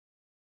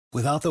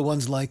Without the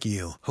ones like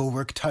you, who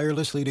work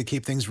tirelessly to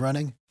keep things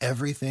running,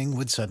 everything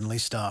would suddenly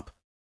stop.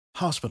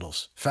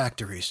 Hospitals,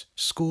 factories,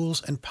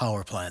 schools, and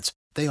power plants,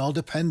 they all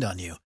depend on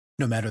you.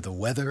 No matter the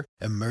weather,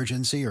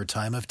 emergency, or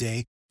time of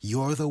day,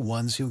 you're the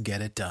ones who get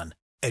it done.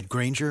 At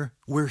Grainger,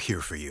 we're here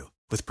for you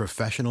with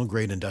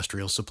professional-grade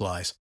industrial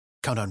supplies.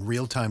 Count on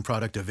real-time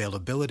product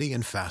availability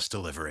and fast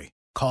delivery.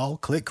 Call,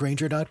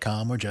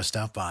 clickgrainger.com, or just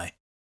stop by.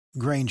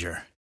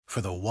 Grainger, for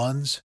the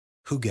ones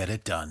who get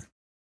it done.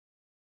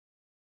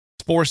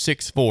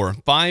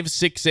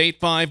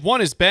 464-568-5.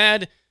 1 is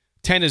bad,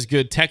 10 is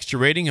good. Text your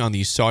rating on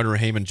the Sauter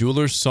Heyman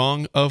Jewelers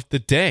Song of the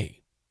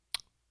Day.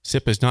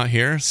 Sip is not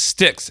here.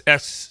 Styx,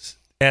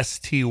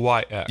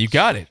 S-T-Y-X. You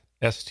got it.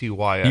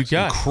 S-T-Y-X. You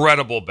got it.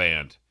 Incredible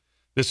band.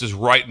 This is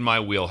right in my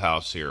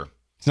wheelhouse here.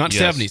 It's not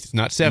 70s. It's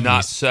not 70s.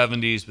 Not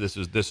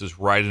 70s. This is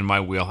right in my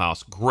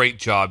wheelhouse. Great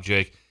job,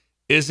 Jake.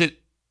 Is it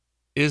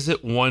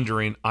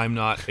wondering I'm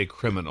not a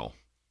criminal?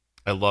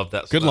 I love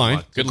that song. Good line.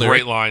 It's Good a lyric.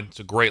 great line. It's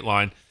a great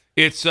line.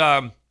 It's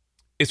one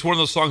of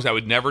those songs I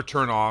would never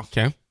turn off.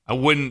 Okay. I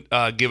wouldn't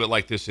give it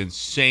like this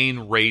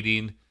insane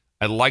rating.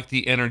 I like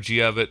the energy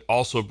of it.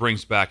 Also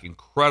brings back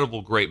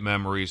incredible, great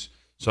memories.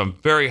 So I'm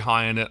very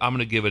high on it. I'm going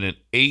to give it an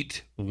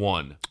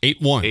 8-1.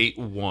 8-1.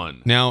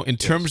 8-1. Now, in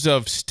terms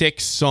of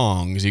Styx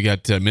songs, you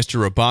got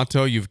Mr.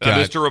 Roboto. You've got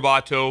Mr.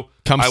 Roboto.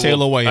 Come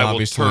Sail Away,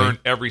 obviously. I will turn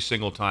every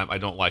single time. I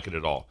don't like it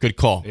at all. Good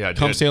call. Yeah,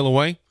 Come Sail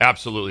Away?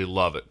 Absolutely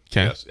love it.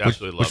 Okay. Yes,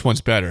 absolutely love it. Which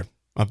one's better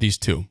of these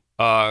two?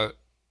 Come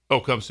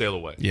Sail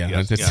Away. Yeah,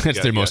 Yes,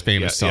 that's their most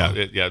famous song.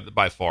 Yeah,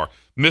 by far.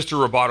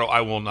 Mr. Roboto, I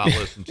will not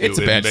listen to. It's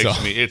a bad song.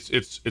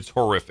 It's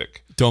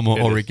horrific. Domo It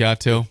is.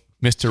 Arigato,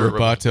 Mr.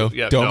 Roboto.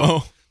 Yeah,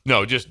 Domo.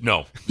 No, just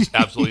no. Just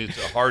absolutely,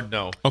 it's a hard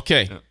no.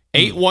 Okay,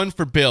 8-1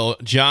 for Bill.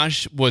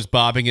 Josh was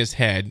bobbing his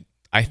head.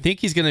 I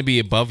think he's going to be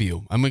above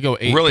you. I'm going to go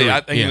 8-3. Really,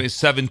 I think it's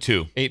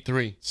 7-2.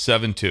 8-3.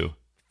 7-2.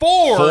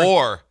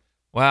 4.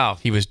 Wow.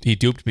 He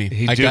duped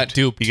me. I got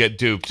duped. You got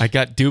duped. I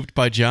got duped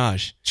by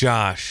Josh.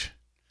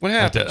 What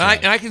happened?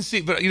 I can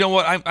see, but you know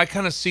what? I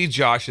kind of see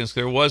Josh.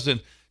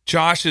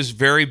 Josh is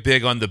very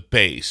big on the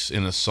bass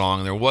in a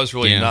song. There was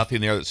really nothing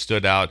there that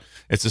stood out.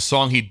 It's a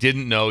song he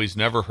didn't know. He's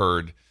never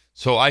heard.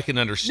 So I can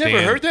understand.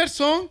 Never heard that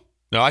song?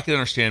 No, I can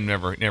understand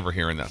never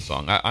hearing that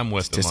song. I'm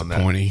with him on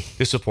that.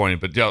 Disappointing.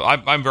 But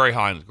I'm very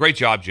high on it. Great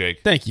job,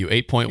 Jake. Thank you.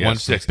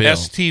 8.1 for Bill.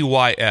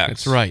 S-T-Y-X.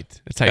 That's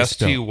right. That's how you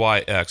spell.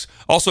 S-T-Y-X.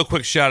 Also, a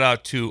quick shout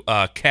out to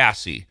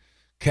Cassie.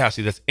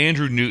 Cassie, that's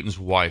Andrew Newton's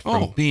wife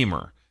from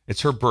Beamer.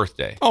 It's her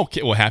birthday.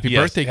 Okay. Well, happy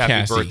birthday, Cassie.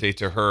 Happy birthday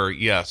to her.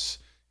 Yes,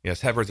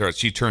 happy birthday.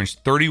 She turns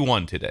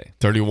 31 today.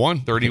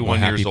 31 years old today.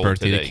 Happy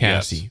birthday to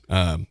Cassie.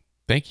 Yes.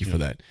 Thank you for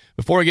that.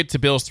 Before I get to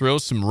Bill's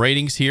Thrills, some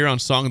ratings here on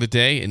Song of the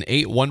Day. An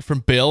 8-1 from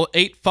Bill.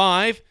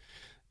 8-5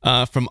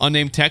 from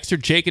unnamed texter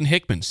Jake and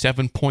Hickman.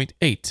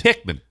 7.8.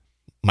 Hickman.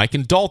 Mike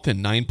and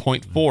Dalton.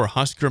 9.4.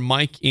 Husker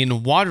Mike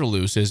in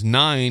Waterloo says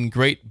 9.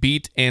 Great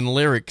beat and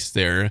lyrics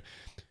there.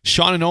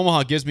 Sean in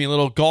Omaha gives me a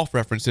little golf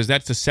references.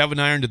 That's a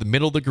 7-iron to the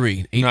middle of the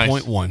green.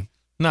 8.1.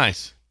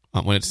 Nice.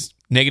 When it's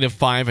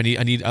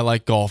 -5, I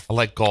like golf. I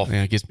like golf.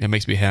 Yeah, it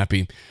makes me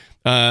happy.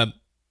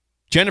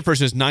 Jennifer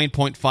says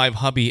 9.5.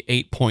 Hubby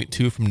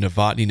 8.2 from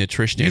Novotny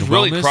Nutrition and You've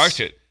really Wellness. crushed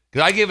it.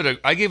 Because I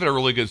gave it a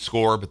really good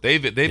score, but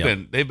they've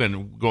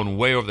been going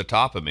way over the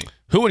top of me.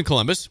 Who in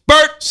Columbus?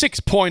 Bert.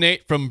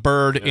 6.8 from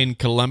Bird in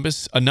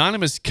Columbus.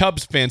 Anonymous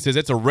Cubs fan says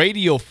that's a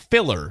radio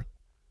filler.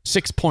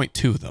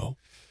 6.2 though.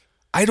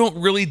 I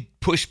don't really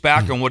push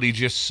back on what he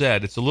just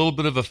said. It's a little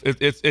bit of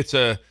it's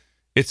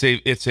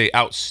a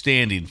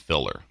outstanding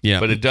filler. Yeah,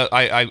 but it does.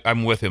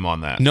 I'm with him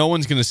on that. No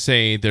one's going to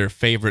say their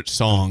favorite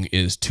song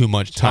is Too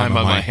Much Time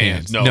on My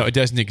Hands. No, it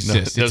doesn't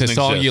exist. No, it doesn't it's a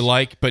song exist. you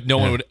like, but no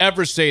one would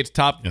ever say it's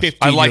top 50.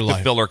 I like in your the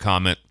life. filler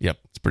comment. Yep,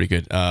 it's pretty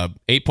good.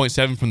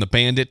 8.7 from the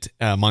Bandit,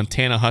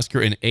 Montana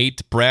Husker, and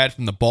 8. Brad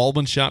from the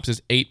Baldwin Shop says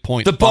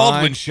 8.5. The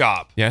Baldwin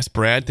Shop. Yes,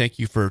 Brad, thank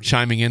you for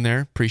chiming in there.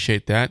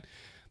 Appreciate that.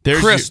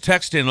 Chris,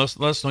 text in. Let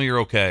us know you're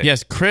okay.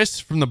 Yes,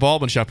 Chris from the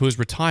Baldwin Shop, who is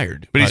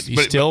retired, but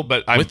he's still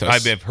with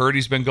us. I've heard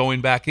he's been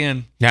going back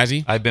in. Has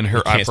he? I've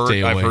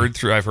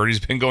heard he's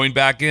been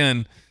back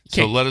in.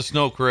 So let us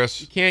know, Chris.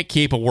 You can't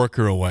keep a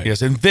worker away.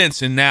 Yes, and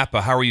Vince in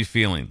Napa, how are you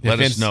feeling? Let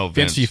us know, Vince.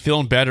 Vince, are you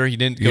feeling better? You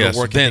didn't go to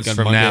work Vince on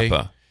from Monday.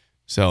 Napa.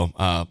 So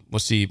we'll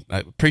see. I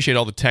appreciate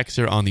all the texts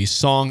here on the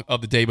Song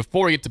of the Day.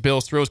 Before we get to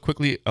Bill's Throws,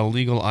 quickly, a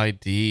legal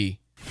ID.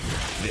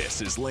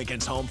 This is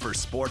Lincoln's home for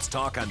sports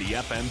talk on the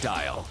FM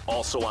dial.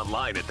 Also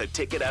online at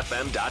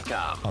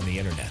theticketfm.com. On the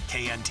internet.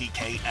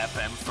 KNTK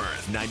FM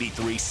Firth,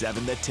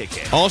 93.7 The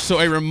Ticket. Also,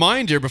 a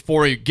reminder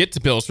before we get to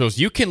Bill's Thrills,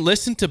 you can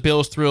listen to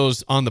Bill's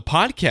Thrills on the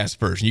podcast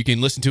version. You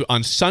can listen to it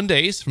on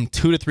Sundays from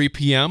 2 to 3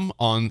 p.m.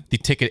 on the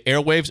Ticket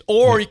airwaves,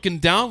 or you can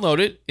download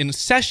it in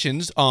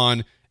sessions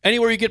on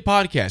anywhere you get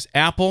podcasts,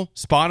 Apple,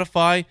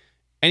 Spotify,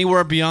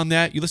 anywhere beyond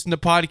that. You listen to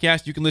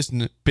podcasts, you can listen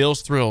to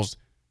Bill's Thrills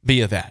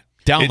via that.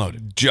 Download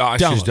it. Josh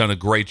has done a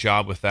great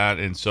job with that,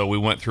 and so we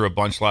went through a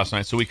bunch last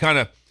night. So we pick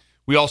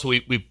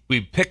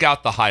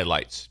out the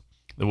highlights,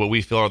 what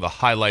we feel are the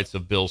highlights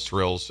of Bill's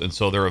Thrills, and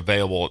so they're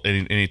available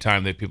any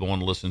time that people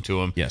want to listen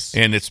to them. Yes.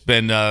 And it's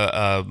been,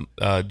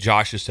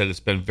 Josh has said it's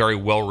been very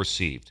well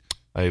received.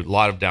 A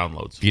lot of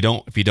downloads.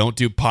 If you don't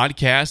do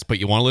podcasts, but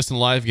you want to listen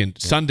live again,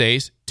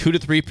 Sundays, 2 to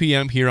 3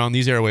 p.m. here on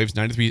these airwaves,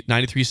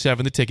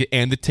 93.7 The Ticket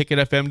and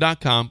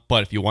theticketfm.com.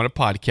 But if you want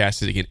to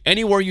podcast it again,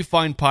 anywhere you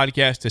find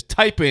podcasts, just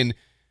type in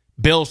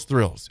Bill's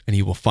Thrills, and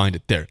you will find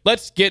it there.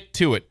 Let's get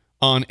to it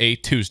on a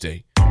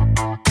Tuesday.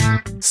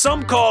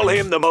 Some call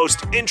him the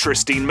most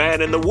interesting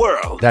man in the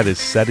world. That is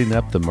setting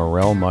up the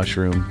morel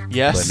mushroom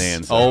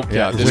bonanza. Oh,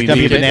 yeah. This is going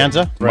to be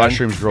bonanza?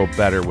 Mushrooms grow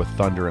better with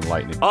thunder and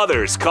lightning.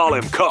 Others call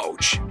him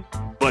Coach.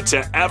 But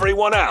to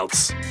everyone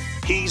else,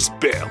 he's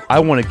Bill. I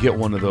want to get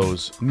one of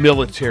those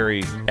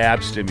military ab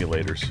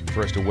stimulators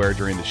for us to wear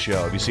during the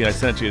show. Have you seen? I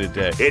sent it to you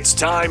today. It's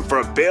time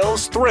for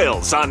Bill's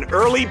Thrills on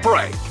Early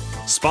Break.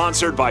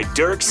 Sponsored by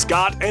Dirk,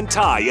 Scott, and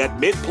Ty at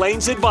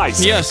MidPlains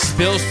Advisors. Yes,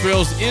 Bill's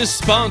Thrills is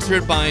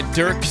sponsored by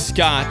Dirk,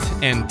 Scott,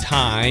 and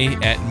Ty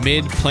at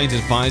MidPlains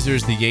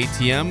Advisors, the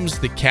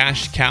ATMs, the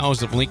cash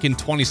cows of Lincoln,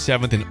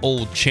 27th and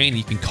Old Cheney.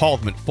 You can call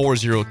them at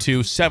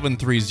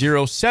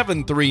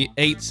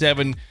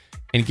 402-730-7387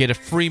 and get a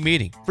free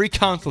meeting, free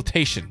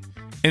consultation.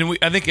 And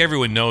I think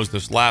everyone knows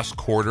this last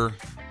quarter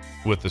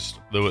with the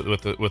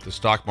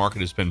stock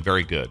market has been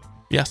very good.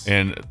 Yes.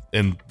 And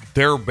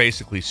they're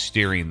basically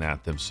steering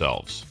that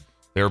themselves.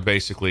 They're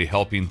basically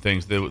helping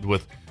things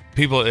with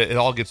people. It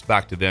all gets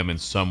back to them in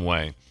some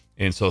way.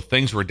 And so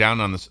things were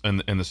down on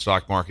in the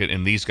stock market,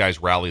 and these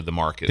guys rallied the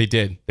market. They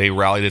did. They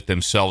rallied it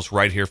themselves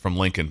right here from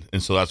Lincoln.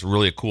 And so that's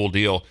really a cool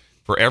deal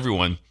for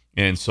everyone.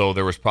 And so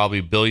there was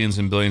probably billions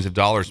and billions of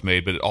dollars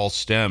made, but it all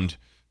stemmed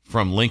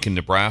from Lincoln,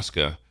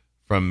 Nebraska,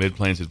 from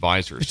MidPlains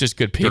Advisors. It's just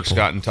good people. Dirk,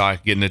 Scott, and Ty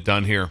getting it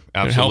done here.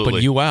 Absolutely. They're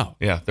helping you out.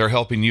 Yeah, they're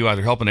helping you out.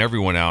 They're helping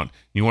everyone out.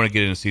 You want to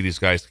get in and see these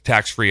guys.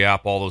 Tax-free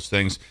app, all those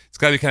things. It's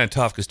got to be kind of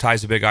tough because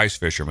Ty's a big ice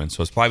fisherman,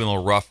 so it's probably a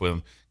little rough with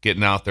him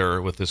getting out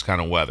there with this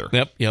kind of weather.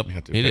 Yep. You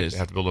have to be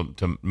able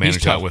to manage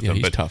He's that tough. with Yeah, them.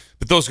 he's tough.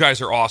 But those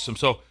guys are awesome.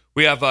 So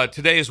we have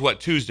today is what,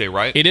 Tuesday,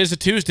 right? It is a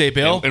Tuesday,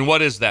 Bill. And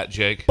what is that,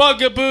 Jake?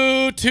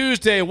 Bugaboo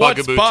Tuesday. What's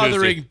Bugaboo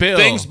bothering Tuesday. Bill?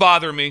 Things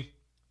bother me.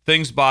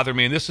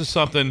 And this is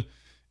something,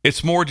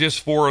 it's more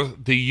just for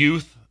the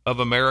youth of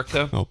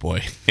America. Oh,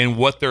 boy. And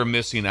what they're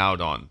missing out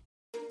on.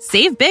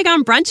 Save big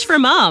on brunch for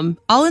mom,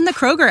 all in the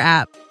Kroger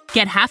app.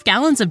 Get half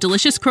gallons of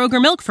delicious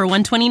Kroger milk for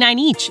 $1.29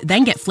 each.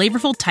 Then get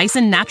flavorful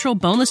Tyson natural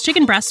boneless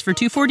chicken breasts for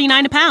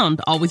 $2.49 a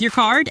pound, all with your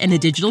card and a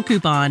digital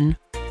coupon.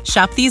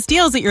 Shop these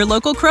deals at your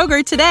local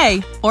Kroger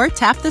today, or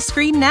tap the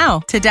screen now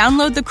to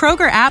download the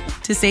Kroger app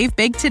to save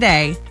big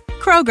today.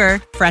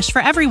 Kroger, fresh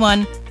for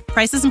everyone.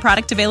 Prices and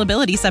product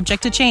availability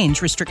subject to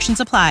change. Restrictions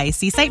apply.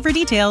 See site for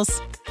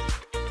details.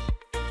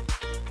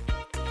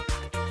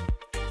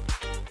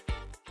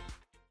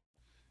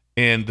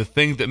 And the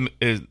thing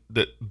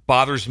that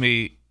bothers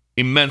me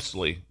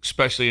immensely,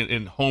 especially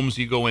in homes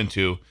you go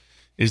into,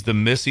 is the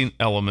missing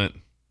element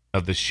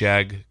of the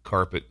shag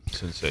carpet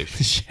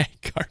sensation.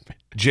 Shag carpet.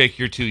 Jake,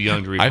 you're too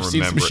young to even I've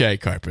remember. seen some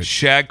shag carpet.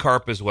 Shag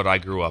carpet is what I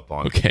grew up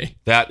on. Okay.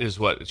 That is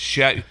what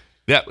shag.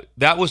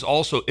 That was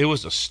also, it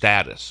was a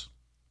status.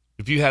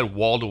 If you had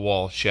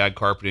wall-to-wall shag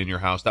carpet in your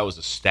house, that was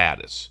a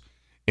status.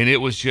 And it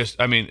was just,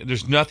 I mean,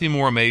 there's nothing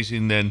more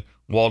amazing than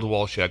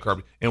wall-to-wall shag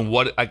carpet. And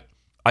what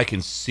I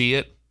can see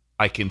it.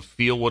 I can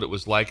feel what it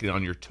was like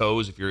on your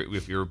toes if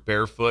you're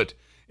barefoot.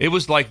 It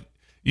was like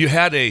you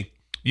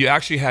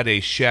actually had a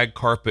shag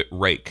carpet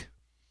rake.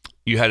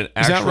 You had an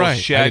actual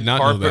shag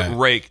carpet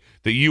rake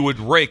that you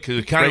would rake because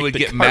it kind of would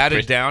get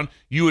matted down.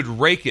 You would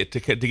rake it to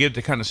get it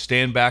to kind of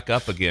stand back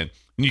up again.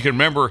 And you can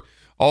remember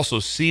also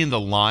seeing the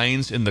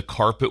lines in the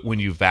carpet when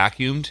you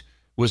vacuumed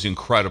was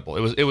incredible.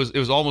 It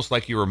was almost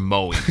like you were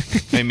mowing.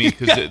 I mean,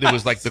 because it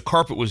was like the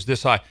carpet was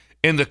this high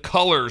and the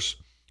colors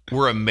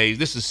were amazing.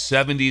 This is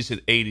 70s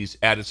and 80s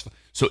at its.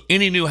 So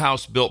any new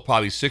house built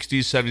probably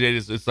 60s, 70s,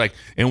 80s, it's like,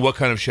 and what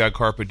kind of shag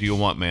carpet do you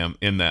want, ma'am,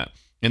 in that?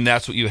 And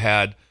that's what you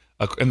had.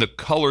 And the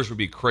colors would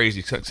be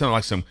crazy. Something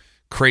like some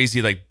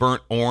crazy like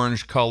burnt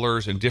orange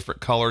colors and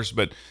different colors.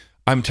 But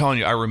I'm telling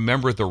you, I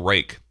remember the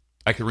rake.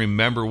 I can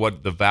remember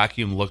what the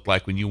vacuum looked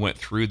like when you went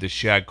through the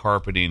shag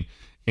carpeting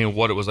and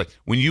what it was like.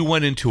 When you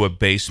went into a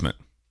basement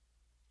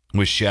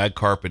with shag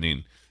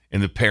carpeting,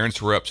 and the parents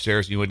were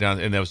upstairs, and you went down,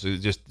 and that was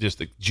just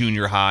the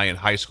junior high and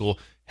high school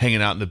hanging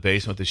out in the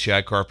basement with the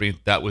shag carpeting.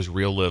 That was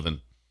real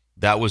living.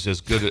 That was as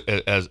good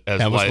as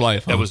that was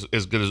life. That was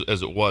as good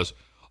as it was.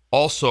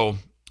 Also,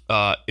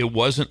 it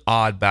wasn't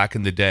odd back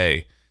in the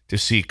day to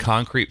see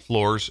concrete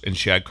floors and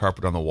shag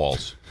carpet on the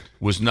walls.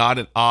 It was not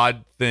an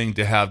odd thing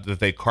to have that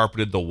they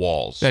carpeted the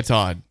walls. That's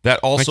odd. That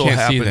also I can't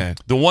happened. See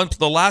that.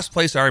 The last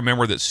place I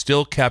remember that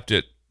still kept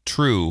it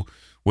true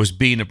was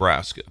B,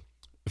 Nebraska.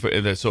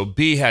 So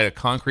B had a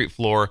concrete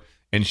floor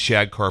and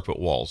shag carpet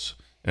walls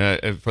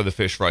for the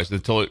fish fries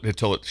until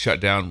it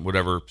shut down,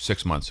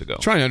 6 months ago.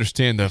 I'm trying to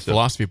understand the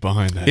philosophy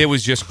behind that. It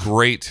was just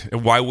great.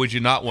 Why would you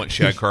not want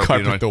shag carpet?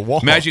 Carpet the wall.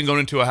 Imagine going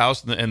into a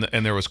house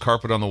and there was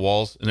carpet on the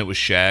walls and it was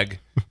shag.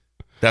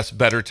 That's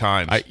better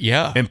times.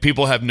 Yeah. And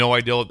people have no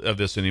idea of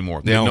this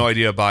anymore. They have no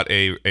idea about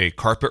a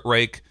carpet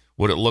rake,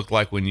 what it looked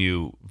like when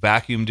you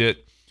vacuumed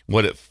it,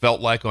 what it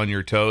felt like on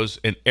your toes,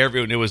 and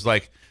everyone. It was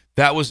like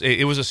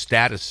it was a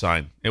status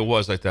sign. It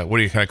was like that. What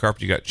kind of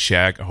carpet you got?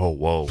 Shag.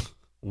 Oh,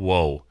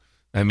 whoa.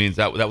 I mean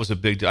that was a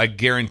big deal. I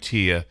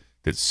guarantee you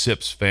that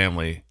Sip's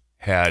family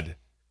had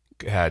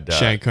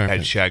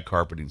shag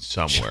carpeting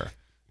somewhere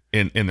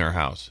in their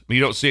house. I mean,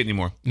 you don't see it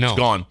anymore. No. It's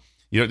gone.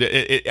 You know,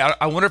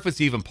 I wonder if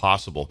it's even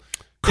possible.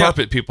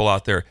 Carpet people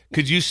out there,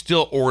 could you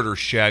still order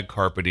shag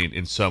carpeting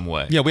in some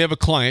way? Yeah, we have a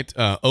client,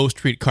 O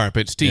Street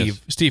Carpet,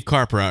 Steve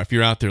Carper. If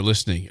you're out there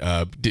listening,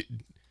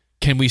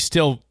 can we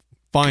still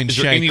find Is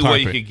there shag any carpet? way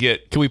you could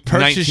get Can we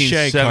purchase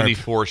shag carpet?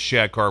 1974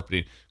 shag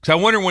carpeting? Because I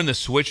wonder when the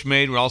switch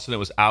made, when all of a sudden it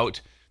was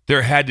out,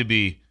 there had to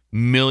be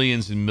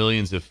millions and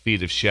millions of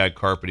feet of shag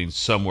carpeting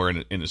somewhere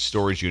in a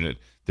storage unit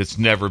that's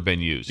never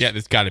been used. Yeah,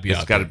 it's got to be out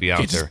there. It's got to be out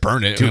there. Just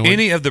burn it. Do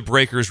any of the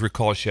breakers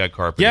recall shag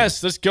carpeting?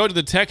 Yes, let's go to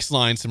the text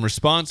line. Some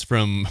response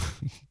from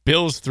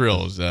Bill's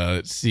Thrills.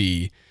 Let's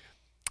see.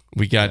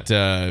 We got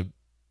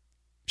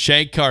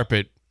shag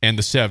carpet and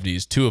the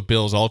 70s, two of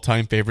Bill's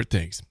all-time favorite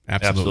things.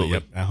 Absolutely.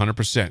 Yep,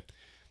 100%.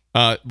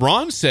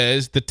 Ron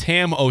says the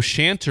Tam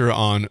O'Shanter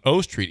on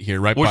O Street here,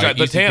 right by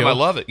the Tam, I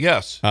love it.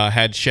 Yes,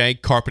 had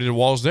shag carpeted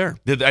walls there.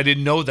 I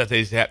didn't know that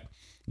they had.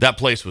 That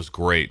place was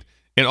great,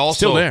 and also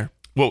still there.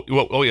 Well,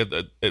 yeah,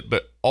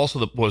 but also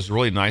what was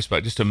really nice about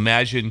it, just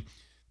imagine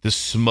the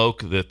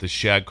smoke that the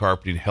shag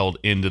carpeting held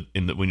in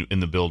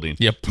the building.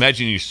 Yep.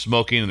 Imagine you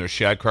smoking and there's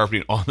shag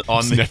carpeting on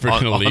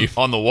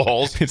the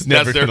walls. It's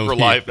never there gonna for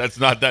leave. life. That's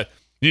not that.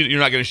 You're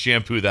not going to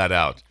shampoo that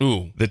out.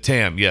 Ooh, the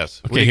Tam,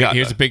 yes. Okay,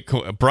 here's a big.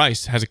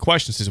 Bryce has a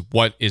question. Says,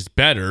 what is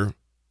better,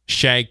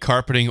 shag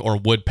carpeting or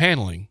wood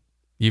paneling?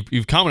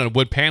 You've commented on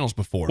wood panels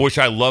before, which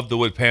I love the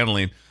wood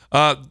paneling.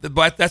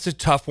 But that's a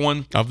tough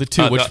one. Of the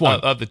two, which one?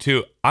 Of the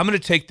two, I'm going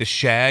to take the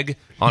shag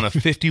on a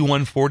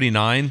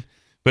 5149.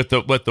 But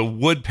the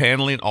wood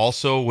paneling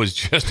also was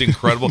just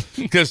incredible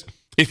because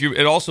however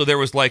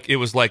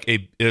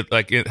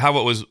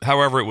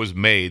it was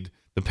made,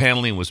 the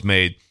paneling was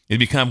made. It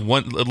became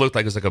one. It looked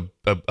like it was like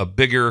a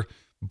bigger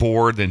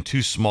board than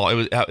too small.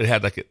 It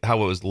had like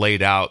how it was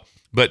laid out.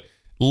 But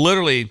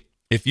literally,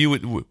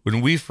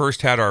 when we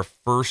first had our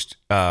first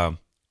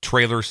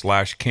trailer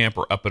 /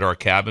 camper up at our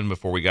cabin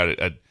before we got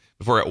it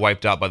before it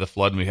wiped out by the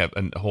flood, and we have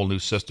a whole new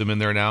system in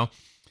there now.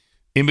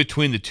 In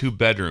between the two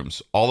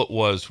bedrooms, all it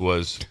was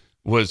the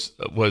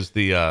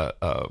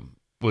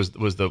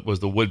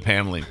wood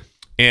paneling,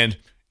 and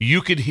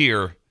you could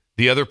hear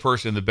the other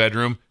person in the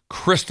bedroom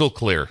crystal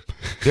clear.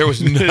 There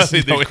was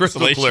nothing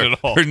crystal clear.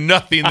 There's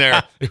nothing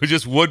there. It was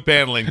just wood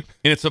paneling, and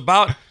it's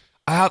about.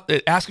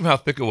 Ask him how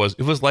thick it was.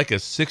 It was like a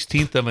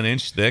 1/16 of an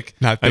inch thick.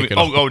 Not thick at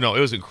all. Oh no, it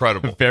was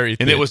incredible. Very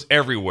thick. And it was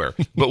everywhere.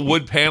 But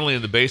wood paneling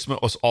in the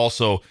basement was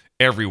also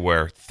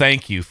everywhere.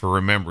 Thank you for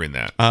remembering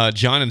that.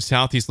 John in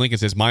Southeast Lincoln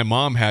says, my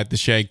mom had the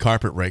shag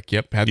carpet rake.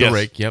 Yep, had the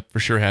rake. Yep, for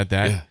sure had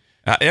that. Yeah.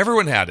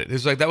 Everyone had it. It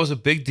was like that was a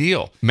big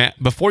deal.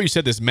 Matt, before you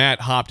said this,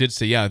 Matt Hopp did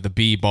say, yeah, the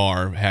B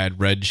bar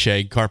had red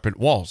shag carpet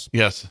walls.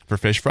 Yes, for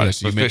fish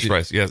fries. Yes, for fish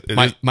fries. Yes.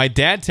 My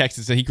dad texted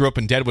and said he grew up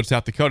in Deadwood,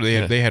 South Dakota.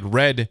 They had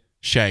red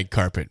shag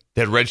carpet.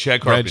 They had red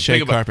shag carpet. Red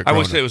shag carpet. I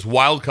would say it was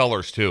wild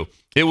colors too.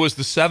 It was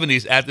the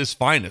 70s at its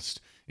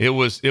finest. It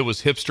was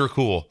hipster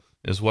cool,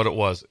 is what it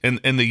was. And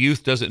the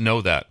youth doesn't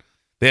know that.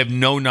 They have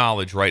no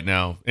knowledge right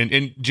now.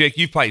 And Jake,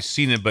 you've probably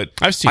seen it, but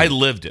I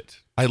lived it.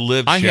 I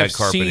lived shag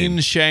carpeting. I have seen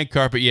shag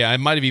carpet. Yeah, I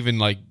might have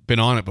even been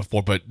on it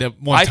before, but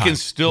I can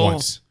still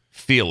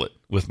feel it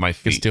with my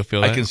feet. You still feel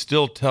that? I can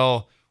still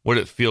tell what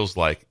it feels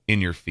like in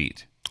your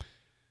feet.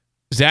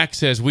 Zach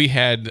says we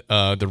had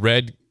the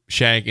red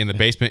shag in the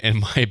basement, and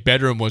my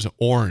bedroom was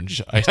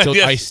orange.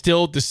 I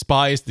still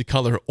despise the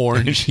color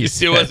orange.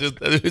 It was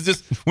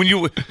just when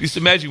you just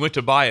imagine you went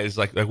to buy it. It's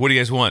like what do you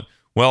guys want?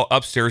 Well,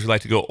 upstairs we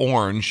like to go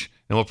orange,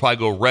 and we'll probably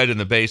go red in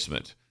the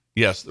basement.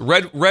 Yes,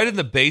 red in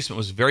the basement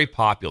was very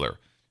popular.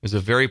 It was a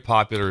very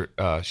popular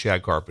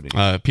shag carpeting.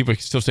 People are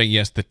still saying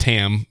yes. The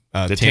Tam,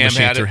 the Tam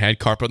had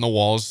carpet on the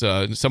walls.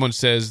 Someone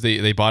says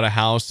they bought a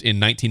house in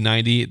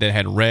 1990 that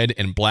had red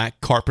and black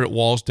carpet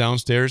walls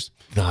downstairs.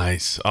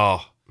 Nice.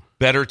 Oh,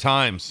 better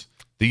times.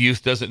 The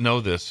youth doesn't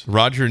know this.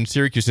 Roger in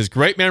Syracuse says,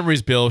 great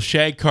memories, Bill.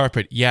 Shag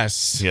carpet.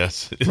 Yes.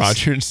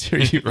 Roger in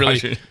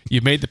Syracuse.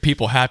 You made the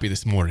people happy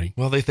this morning.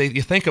 Well,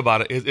 you think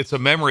about it. It's a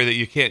memory that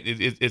you can't.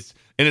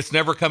 It's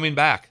never coming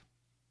back.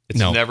 It's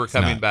never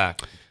coming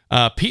back.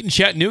 Pete in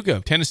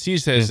Chattanooga, Tennessee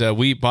says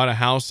we bought a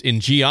house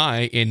in GI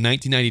in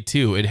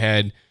 1992. It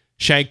had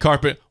shag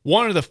carpet.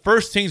 One of the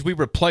first things we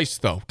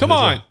replaced, though. Come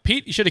on,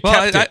 Pete, you should have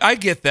kept it. I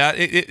get that.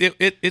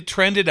 It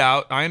trended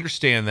out. I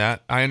understand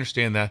that. I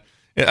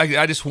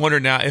just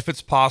wonder now if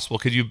it's possible.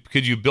 Could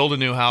you build a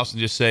new house and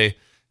just say,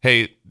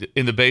 hey,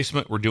 in the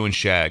basement we're doing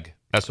shag.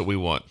 That's what we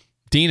want.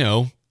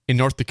 Dino in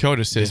North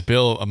Dakota says,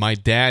 Bill, my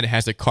dad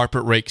has a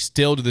carpet rake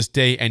still to this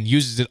day and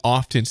uses it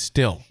often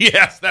still.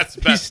 Yes, that's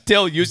best. He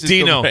still uses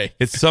Dino, the rake.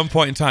 At some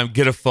point in time,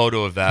 get a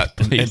photo of that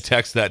and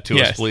text that to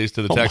us, please,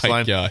 to the text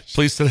line. Gosh.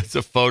 Please send us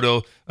a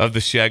photo of the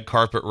shag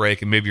carpet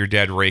rake and maybe your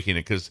dad raking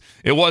it, because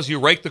you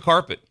rake the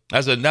carpet.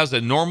 That was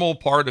a normal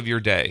part of your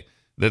day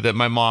that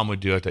my mom would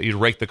do it. You'd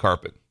rake the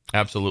carpet.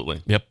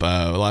 Absolutely. Yep.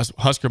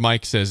 Husker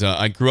Mike says,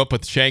 I grew up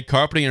with shag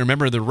carpeting and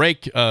remember the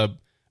rake.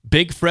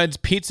 Big Fred's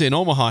Pizza in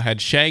Omaha had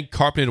shag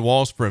carpeted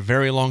walls for a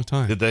very long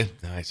time. Did they?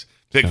 Nice.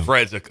 Big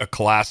Fred's a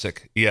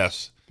classic.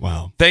 Yes.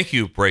 Wow. Thank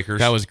you, Breakers.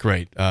 That was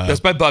great.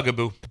 That's my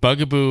bugaboo.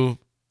 Bugaboo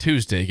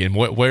Tuesday again.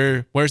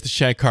 Where's the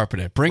shag carpet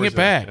at? Bring it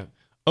back. Yeah.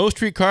 O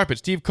Street Carpet,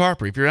 Steve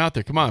Carper. If you're out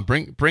there, come on,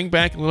 bring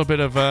back a little bit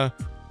of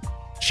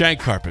shag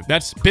carpet.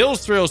 That's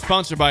Bill's Thrills,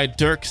 sponsored by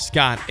Dirk,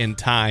 Scott, and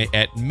Ty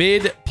at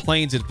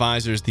MidPlains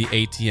Advisors, the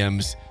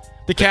ATMs,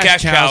 the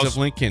cash cows of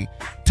Lincoln.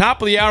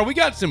 Top of the hour, we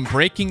got some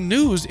breaking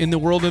news in the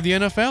world of the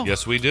NFL.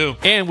 Yes, we do.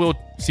 And we'll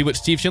see what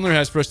Steve Schindler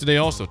has for us today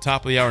also.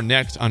 Top of the hour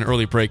next on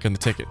Early Break on the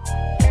Ticket.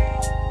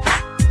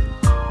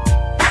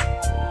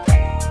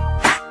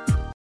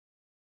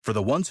 For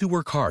the ones who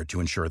work hard to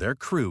ensure their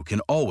crew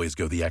can always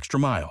go the extra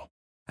mile,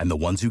 and the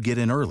ones who get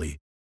in early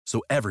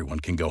so everyone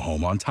can go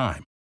home on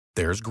time,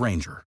 there's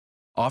Grainger,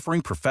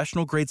 offering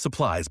professional-grade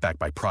supplies backed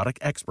by product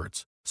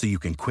experts so you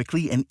can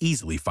quickly and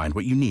easily find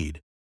what you need.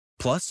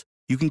 Plus,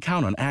 you can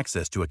count on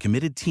access to a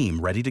committed team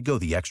ready to go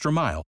the extra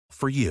mile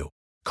for you.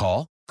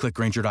 Call, click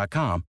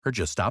Grainger.com, or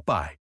just stop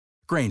by.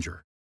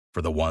 Grainger,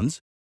 for the ones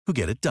who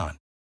get it done.